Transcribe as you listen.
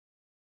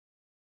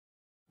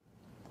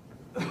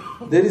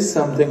There is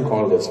something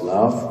called as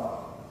love,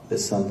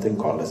 there's something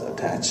called as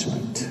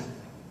attachment.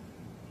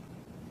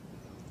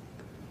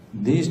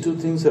 These two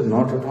things are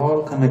not at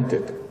all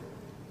connected,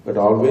 but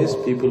always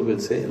people will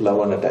say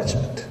love and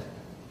attachment.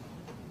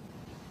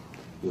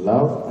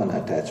 Love and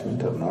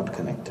attachment are not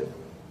connected.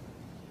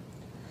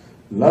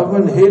 Love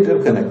and hate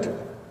are connected.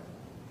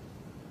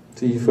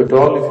 See, if at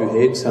all if you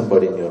hate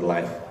somebody in your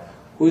life,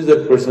 who is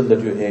that person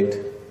that you hate?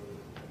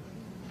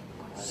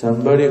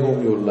 Somebody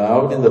whom you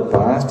loved in the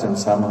past and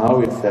somehow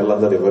it fell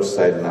on the reverse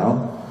side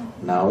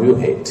now you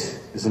hate,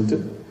 isn't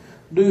it?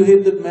 Do you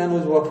hate that man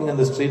who's walking on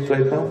the street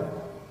right now?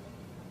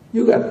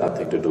 You got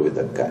nothing to do with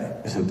that guy,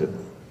 isn't it?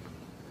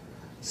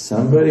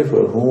 Somebody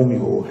for whom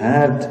you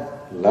had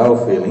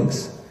love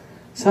feelings,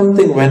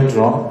 something went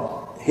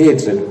wrong,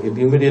 hatred, it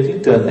immediately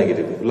turned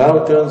negative. If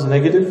love turns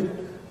negative,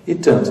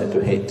 it turns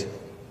into hate.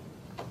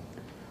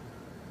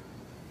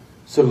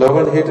 So love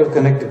and hate are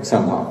connected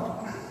somehow.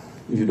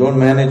 If you don't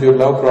manage your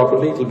love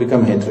properly, it will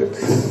become hatred,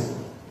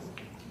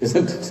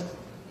 isn't it?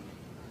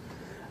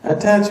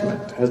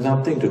 Attachment has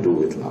nothing to do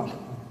with love.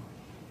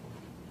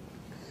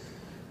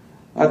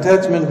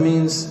 Attachment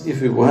means,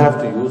 if you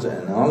have to use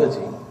an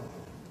analogy,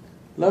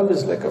 love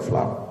is like a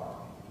flower.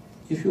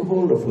 If you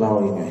hold a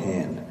flower in your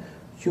hand,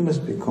 you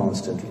must be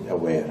constantly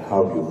aware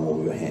how you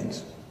move your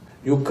hands.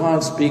 You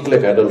can't speak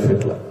like Adolf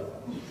Hitler.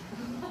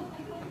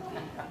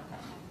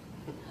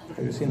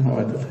 Have you seen how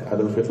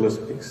Adolf Hitler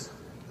speaks?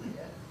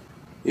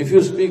 If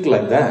you speak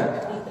like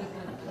that,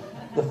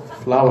 the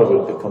flower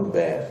will become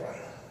bare.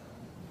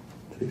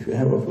 So if you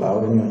have a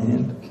flower in your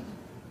hand,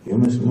 you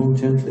must move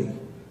gently,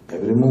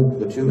 every move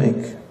that you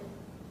make.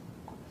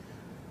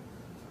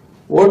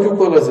 What you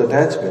call as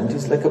attachment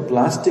is like a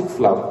plastic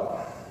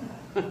flower.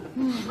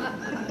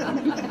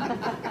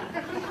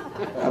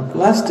 A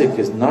plastic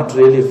is not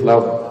really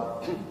flower.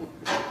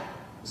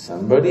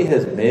 Somebody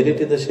has made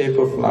it in the shape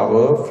of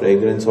flower,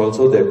 fragrance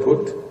also they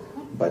put,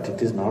 but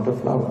it is not a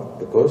flower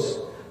because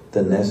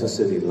the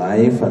necessary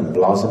life and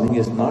blossoming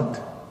is not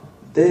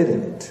there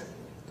in it.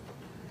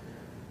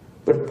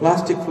 But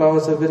plastic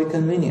flowers are very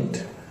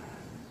convenient.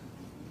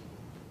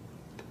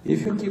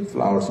 If you keep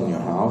flowers in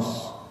your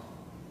house,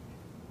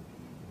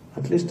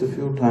 at least a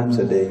few times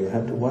a day you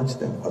have to watch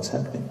them, what's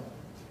happening.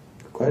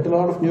 Quite a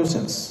lot of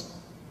nuisance,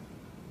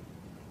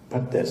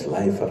 but there's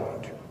life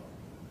around you.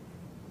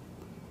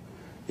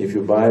 If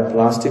you buy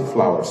plastic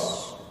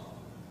flowers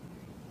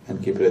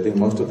and keep reading,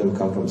 most of them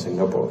come from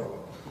Singapore.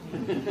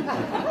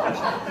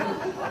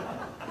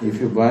 If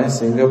you buy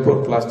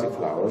Singapore plastic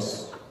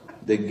flowers,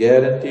 they're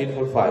guaranteed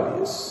for 5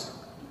 years.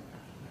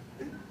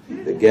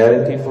 They're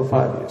guaranteed for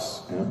 5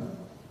 years, you know.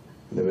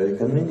 They're very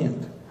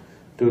convenient.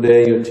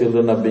 Today your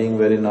children are being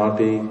very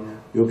naughty,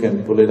 you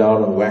can pull it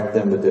out and whack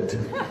them with it.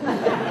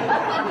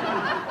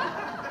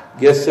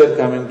 Guests are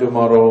coming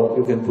tomorrow,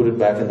 you can put it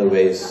back in the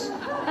vase.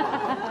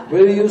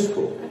 Very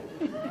useful.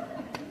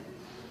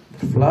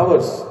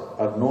 Flowers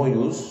are no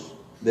use,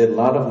 they're a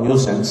lot of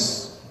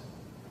nuisance,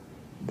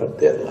 but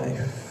they're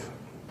life.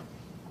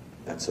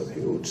 That's a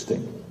huge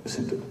thing,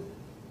 isn't it?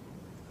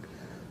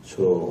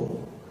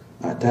 So,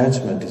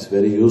 attachment is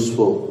very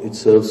useful, it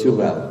serves you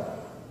well,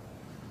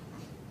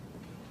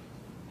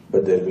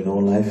 but there'll be no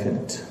life in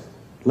it.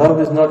 Love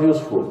is not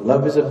useful,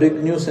 love is a big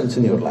nuisance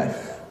in your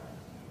life.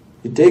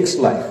 It takes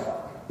life,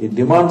 it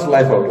demands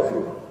life out of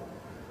you,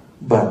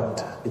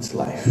 but it's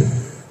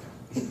life.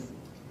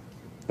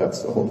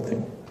 That's the whole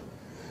thing.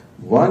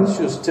 Once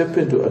you step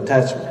into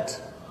attachment,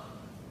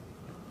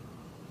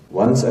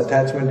 once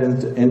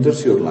attachment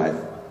enters your life,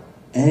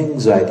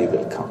 anxiety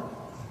will come.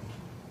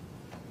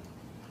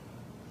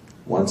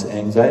 Once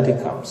anxiety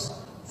comes,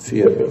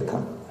 fear will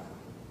come.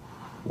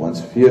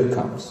 Once fear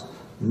comes,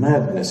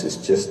 madness is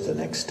just the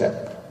next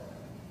step.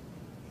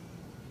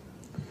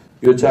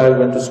 Your child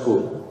went to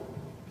school,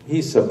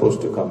 he's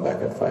supposed to come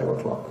back at 5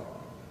 o'clock.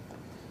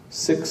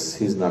 6,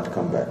 he's not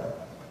come back.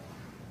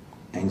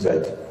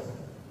 Anxiety.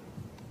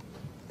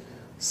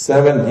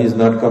 7, he's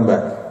not come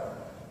back.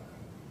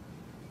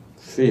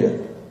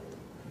 Fear.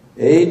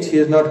 8, he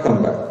has not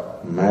come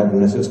back.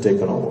 Madness has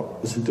taken over,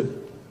 isn't it?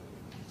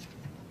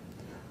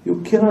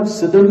 You cannot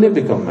suddenly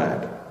become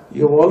mad.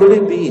 You've already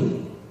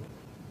been.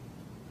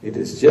 It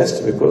is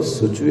just because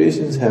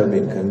situations have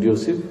been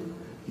conducive,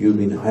 you've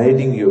been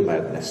hiding your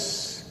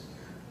madness.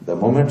 The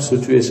moment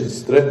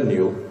situations threaten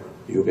you,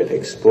 you get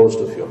exposed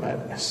of your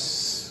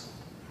madness.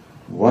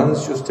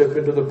 Once you step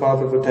into the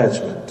path of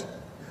attachment,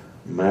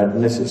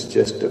 madness is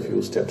just a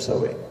few steps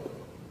away.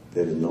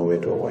 There is no way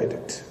to avoid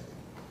it.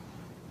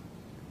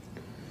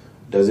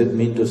 Does it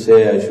mean to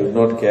say I should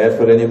not care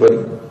for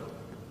anybody?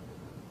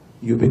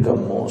 You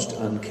become most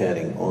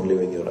uncaring only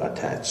when you're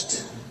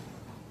attached.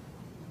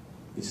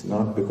 It's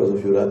not because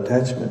of your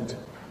attachment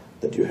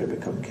that you have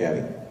become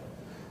caring.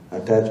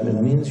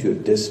 Attachment means you're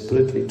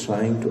desperately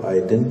trying to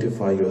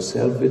identify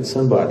yourself with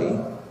somebody,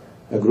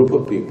 a group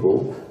of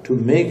people, to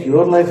make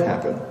your life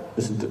happen,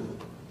 isn't it?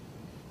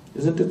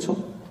 Isn't it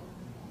so?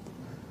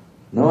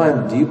 Now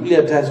I'm deeply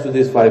attached to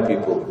these 5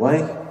 people.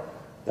 Why?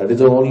 That is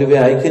the only way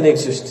I can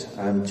exist.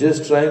 I'm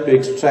just trying to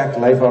extract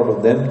life out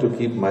of them to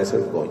keep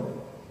myself going.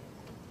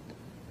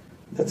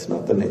 That's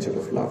not the nature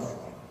of love.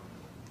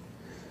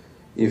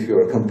 If you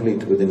are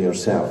complete within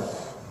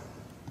yourself,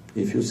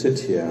 if you sit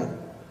here,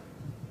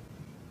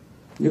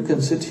 you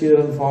can sit here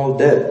and fall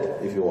dead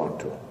if you want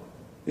to.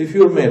 If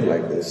you're made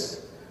like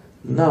this,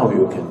 now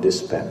you can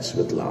dispense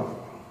with love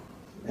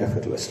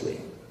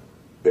effortlessly,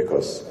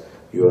 because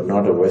you are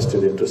not a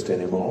vested interest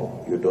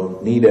anymore. You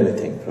don't need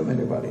anything from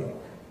anybody.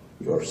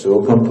 You are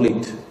so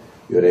complete,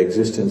 your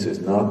existence is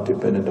not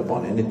dependent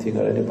upon anything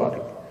or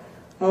anybody.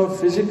 Our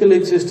physical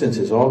existence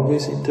is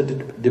always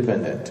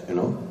interdependent, you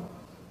know.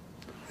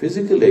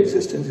 Physical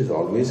existence is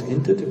always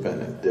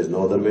interdependent, there's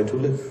no other way to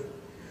live.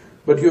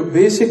 But your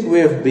basic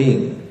way of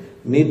being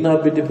need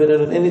not be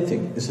dependent on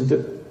anything, isn't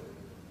it?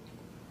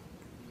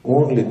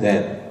 Only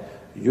then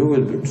you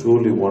will be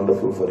truly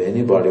wonderful for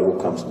anybody who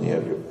comes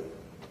near you.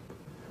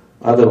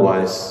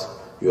 Otherwise,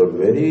 you're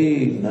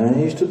very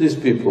nice to these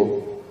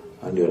people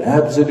and you're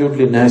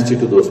absolutely nasty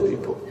to those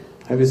people.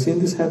 Have you seen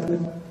this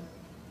happening?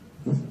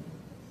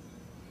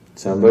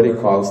 Somebody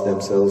calls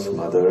themselves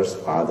mothers,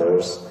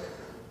 fathers,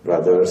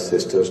 brothers,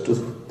 sisters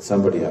to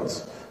somebody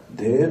else.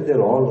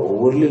 They're all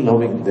overly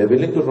loving. They're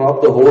willing to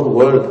rob the whole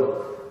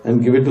world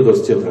and give it to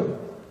those children.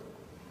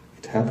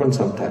 It happened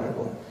some time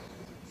ago.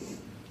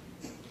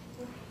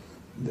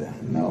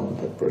 Now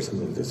that person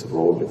will just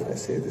roll if I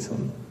say this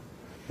in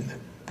the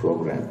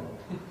program.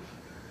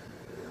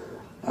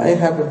 I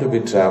happen to be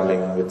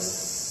traveling with,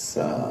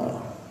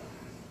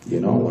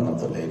 one of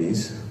the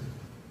ladies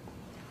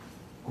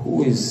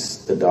who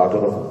is the daughter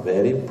of a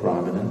very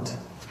prominent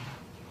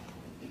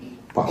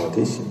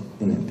politician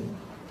in India.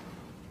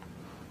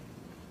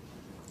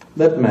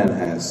 That man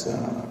has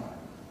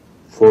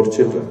 4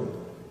 children,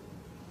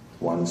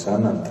 1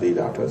 son and 3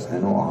 daughters. I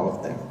know all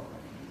of them.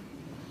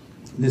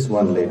 This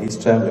one lady is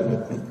traveling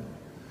with me.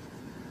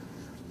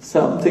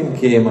 Something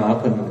came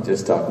up and we were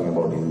just talking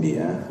about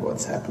India,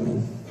 what's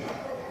happening.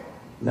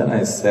 Then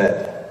I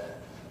said,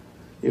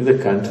 if the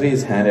country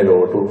is handed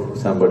over to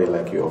somebody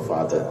like your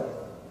father,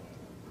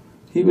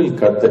 he will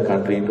cut the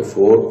country into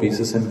 4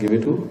 pieces and give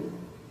it to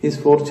his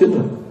 4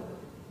 children.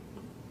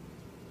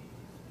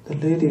 The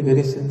lady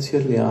very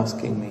sincerely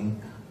asking me,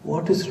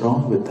 what is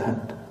wrong with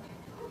that?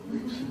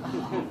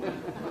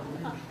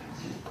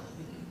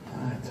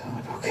 I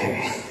thought,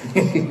 okay.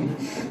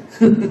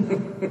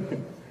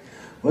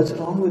 What's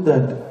wrong with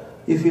that?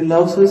 If he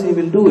loves us, he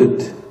will do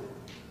it.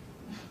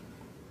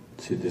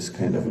 See, this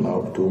kind of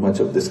love, too much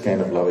of this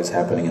kind of love is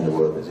happening in the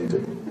world, isn't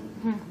it?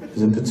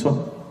 Isn't it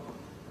so?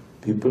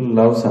 People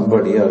love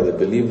somebody or they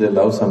believe they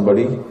love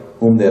somebody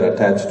whom they are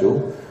attached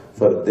to.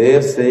 For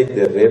their sake,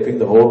 they are raping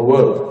the whole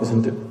world,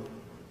 isn't it?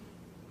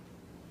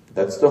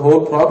 That's the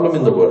whole problem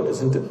in the world,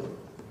 isn't it?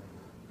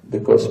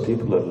 Because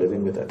people are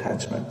living with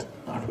attachment,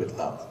 not with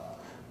love.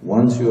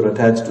 Once you are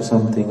attached to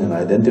something and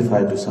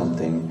identified to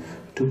something,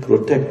 to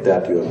protect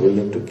that you are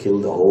willing to kill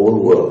the whole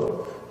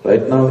world.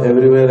 Right now,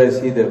 everywhere I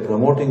see they're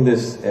promoting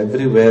this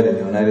everywhere in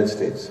the United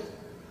States.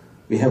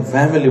 We have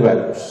family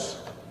values.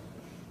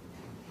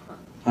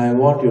 I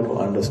want you to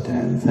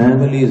understand,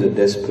 family is a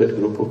desperate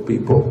group of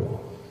people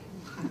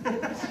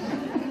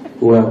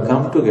who have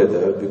come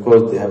together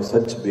because they have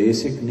such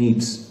basic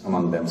needs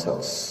among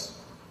themselves.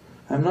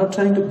 I'm not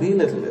trying to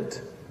belittle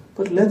it,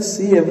 but let's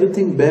see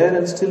everything bare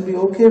and still be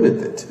okay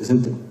with it,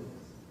 isn't it?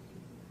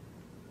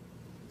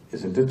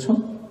 Isn't it so?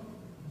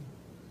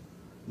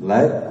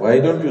 Why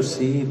don't you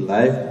see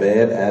life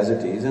bare as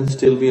it is and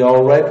still be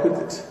all right with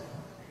it?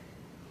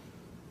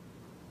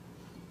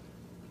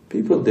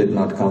 People did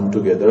not come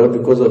together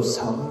because of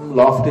some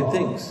lofty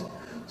things,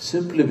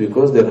 simply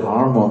because their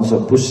hormones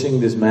are pushing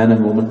this man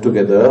and woman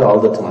together all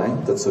the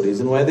time. That's the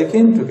reason why they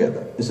came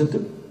together, isn't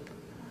it?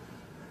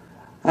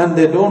 And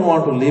they don't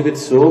want to leave it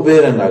so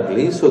bare and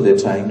ugly, so they're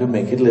trying to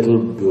make it little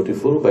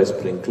beautiful by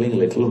sprinkling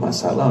little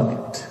masala on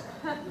it.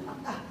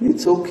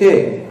 It's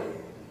okay.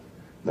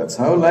 That's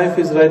how life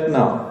is right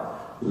now.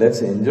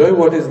 Let's enjoy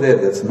what is there,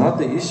 that's not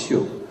the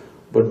issue.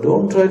 But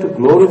don't try to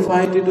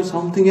glorify it into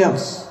something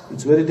else.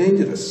 It's very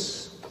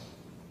dangerous.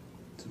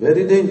 It's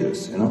very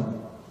dangerous, you know.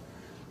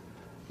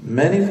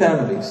 Many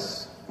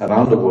families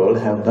around the world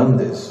have done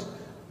this.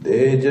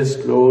 They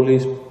just slowly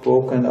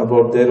spoken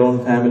about their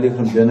own family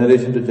from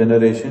generation to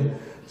generation.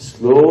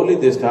 Slowly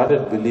they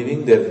started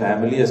believing their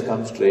family has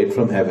come straight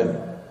from heaven.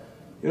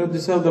 You know,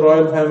 these are the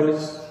royal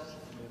families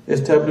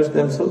established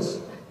themselves.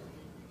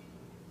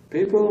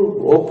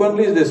 People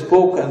openly they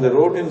spoke and they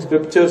wrote in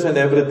scriptures and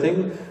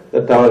everything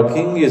that our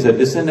king is a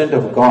descendant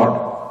of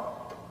God.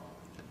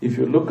 If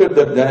you look at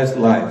that guy's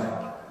life,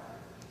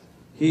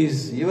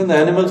 even the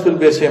animals will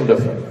be ashamed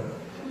of him.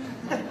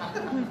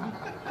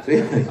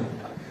 Really.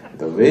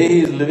 The way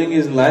he is living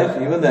his life,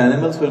 even the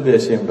animals will be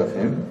ashamed of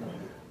him.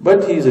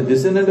 But he is a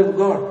descendant of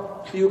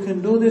God. So you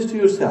can do this to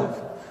yourself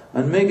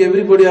and make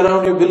everybody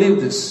around you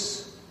believe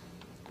this.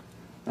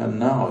 And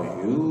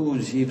now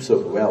huge heaps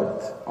of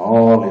wealth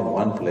all in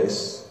one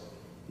place.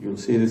 You'll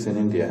see this in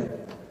India.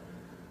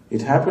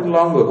 It happened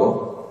long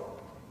ago,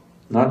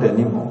 not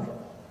anymore.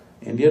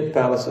 Indian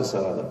palaces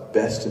are the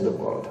best in the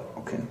world,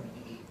 okay,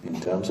 in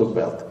terms of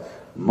wealth.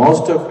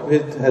 Most of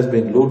it has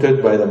been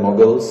looted by the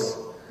Mughals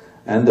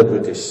and the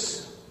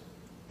British.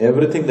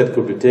 Everything that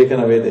could be taken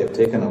away, they have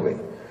taken away.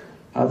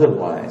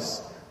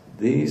 Otherwise,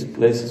 these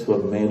places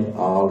were made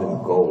all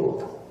in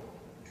gold,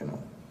 you know.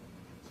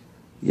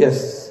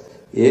 Yes,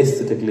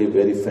 aesthetically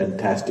very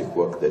fantastic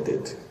work they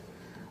did,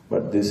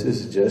 but this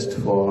is just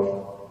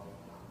for,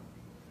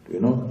 you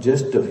know,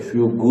 just a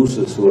few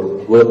gooses who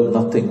are worth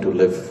nothing to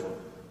live.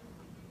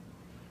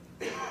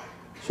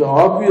 So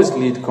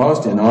obviously it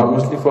cost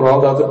enormously for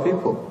all the other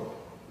people.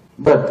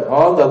 But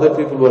all the other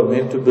people were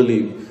made to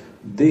believe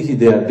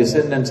they are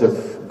descendants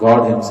of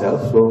God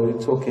Himself, so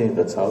it's okay,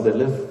 that's how they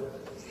live.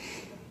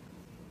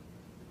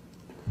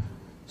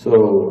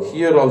 So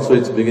here also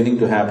it's beginning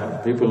to happen.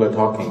 People are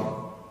talking,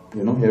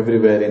 you know,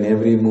 everywhere, in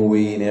every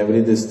movie, in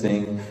every this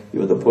thing,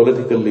 even the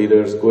political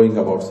leaders going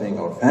about saying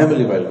our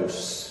family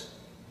values.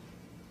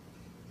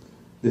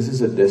 This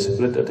is a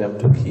desperate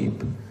attempt to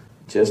keep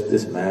just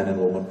this man and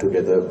woman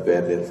together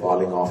where they're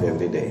falling off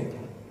every day.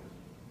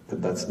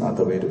 But that's not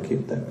the way to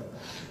keep them.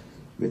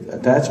 With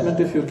attachment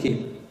if you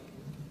keep,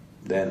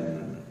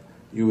 then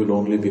you will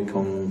only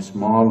become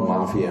small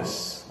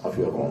mafias of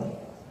your own.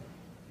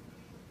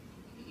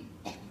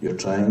 You're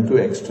trying to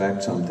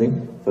extract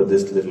something for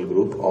this little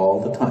group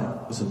all the time,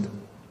 isn't it?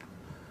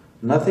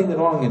 Nothing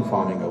wrong in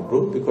forming a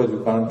group because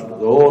you can't…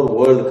 the whole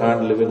world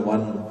can't live in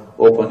one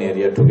open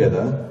area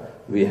together.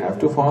 We have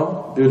to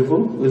form beautiful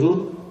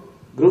little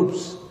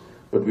groups,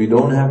 but we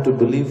don't have to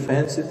believe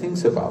fancy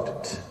things about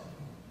it.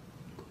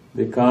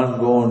 We can't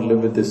go and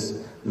live with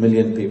this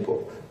million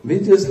people. We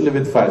just live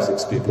with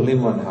 5-6 people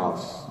in one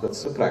house,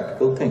 that's a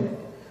practical thing.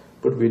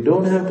 But we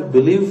don't have to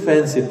believe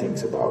fancy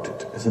things about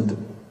it, isn't it?